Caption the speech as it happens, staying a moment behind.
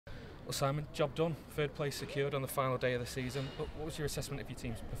Well, Simon, job done. Third place secured on the final day of the season. What was your assessment of your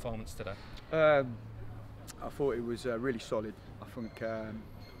team's performance today? I thought it was really solid. I think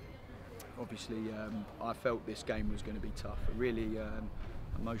obviously I felt this game was going to be tough. A really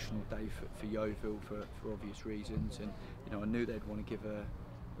emotional day for Yeovil for obvious reasons, and I knew they'd want to give a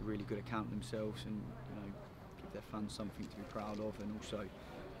really good account of themselves and give their fans something to be proud of, and also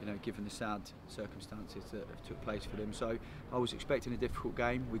given the sad circumstances that have took place for them. So I was expecting a difficult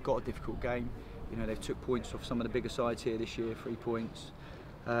game. We got a difficult game. They've took points off some of the bigger sides here this year, 3 points.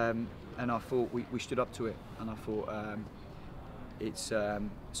 And I thought we stood up to it. And I thought it's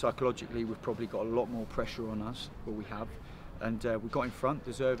psychologically we've probably got a lot more pressure on us, well we have. And we got in front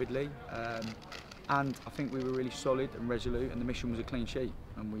deservedly. And I think we were really solid and resolute, and the mission was a clean sheet,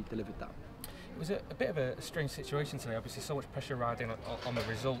 and we delivered that. It was a bit of a strange situation today, obviously so much pressure riding on the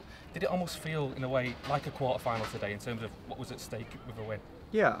result. Did it almost feel, in a way, like a quarter-final today in terms of what was at stake with a win?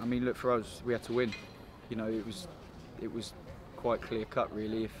 Yeah, I mean, look, for us, we had to win. It was quite clear-cut,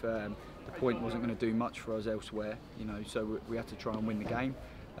 really, if the point wasn't going to do much for us elsewhere, so we had to try and win the game.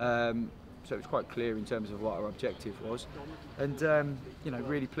 So it was quite clear in terms of what our objective was. And,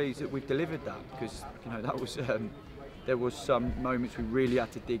 really pleased that we've delivered that, because, that was... there was some moments we really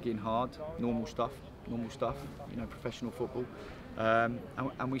had to dig in hard, normal stuff, professional football,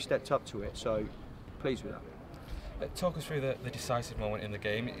 and we stepped up to it, so pleased with that. Talk us through the decisive moment in the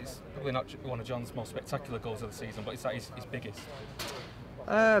game. It's probably not one of John's most spectacular goals of the season, but is that his biggest?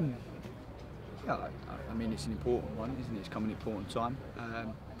 Yeah, I mean, it's an important one, isn't it? It's come at an important time.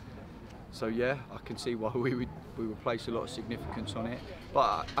 So yeah, I can see why we would place a lot of significance on it,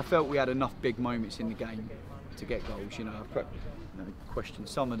 but I felt we had enough big moments in the game to get goals. I've questioned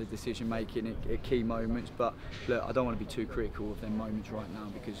some of the decision making at key moments, but look, I don't want to be too critical of them moments right now,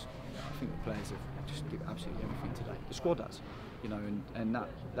 because I think the players have just given absolutely everything today. The squad has, and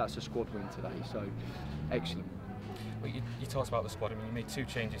that's a squad win today, so excellent. Well, you talked about the squad. I mean, you made 2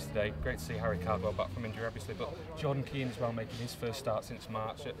 changes today. Great to see Harry Cardwell back from injury, obviously, but Jordan Keane as well, making his first start since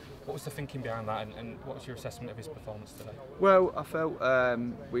March. What was the thinking behind that, and what was your assessment of his performance today? Well, I felt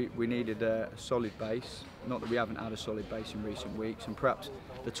we needed a solid base. Not that we haven't had a solid base in recent weeks, and perhaps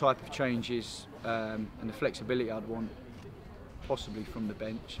the type of changes and the flexibility I'd want, possibly from the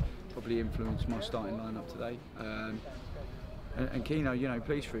bench, probably influenced my starting lineup today. And Keno,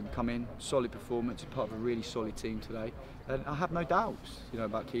 pleased for him, come in, solid performance, part of a really solid team today. And I have no doubts,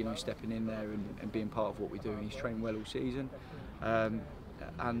 about Keno stepping in there and being part of what we do. And he's trained well all season.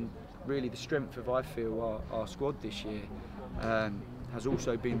 And really the strength of, I feel, our squad this year has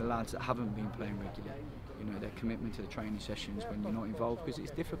also been the lads that haven't been playing regularly. Their commitment to the training sessions when you're not involved, because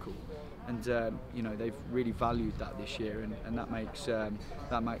it's difficult. And they've really valued that this year, and that makes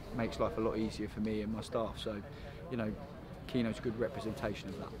life a lot easier for me and my staff. So, Keno's a good representation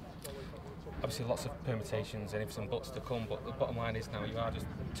of that. Obviously lots of permutations and ifs and buts to come, but the bottom line is now you are just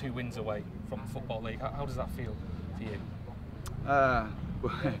 2 wins away from the Football League. How does that feel for you? Well,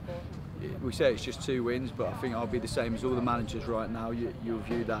 we say it's just 2 wins, but I think I'll be the same as all the managers right now. You'll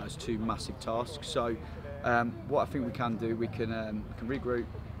view that as 2 massive tasks. So what I think we can do, we can regroup,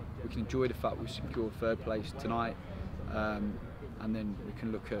 we can enjoy the fact we've secured 3rd place tonight, and then we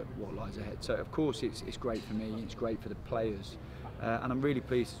can look at what lies ahead. So of course it's great for me, it's great for the players, and I'm really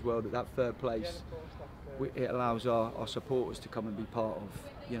pleased as well that 3rd place, it allows our supporters to come and be part of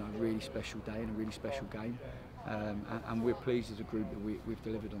a really special day and a really special game, and we're pleased as a group that we've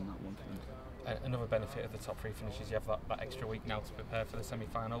delivered on that one for them. Another benefit of the top 3 finishes, you have that extra week now to prepare for the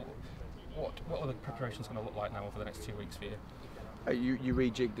semi-final. What are the preparations going to look like now over the next 2 weeks for you? You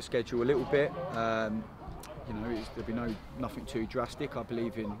rejig the schedule a little bit. There'll be nothing too drastic. I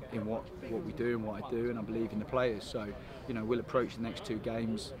believe in what we do and what I do, and I believe in the players. So, we'll approach the next 2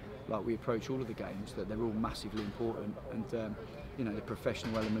 games like we approach all of the games, that they're all massively important. And the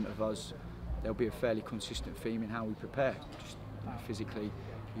professional element of us, there'll be a fairly consistent theme in how we prepare. Just physically,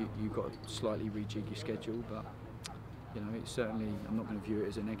 you've got to slightly rejig your schedule, but it's certainly, I'm not going to view it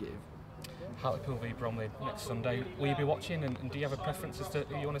as a negative. Hartlepool v Bromley next Sunday. Will you be watching, and do you have a preference as to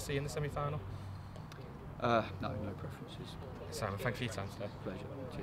who you want to see in the semi-final? No preferences. Simon, thanks for your time today. Pleasure. Cheers.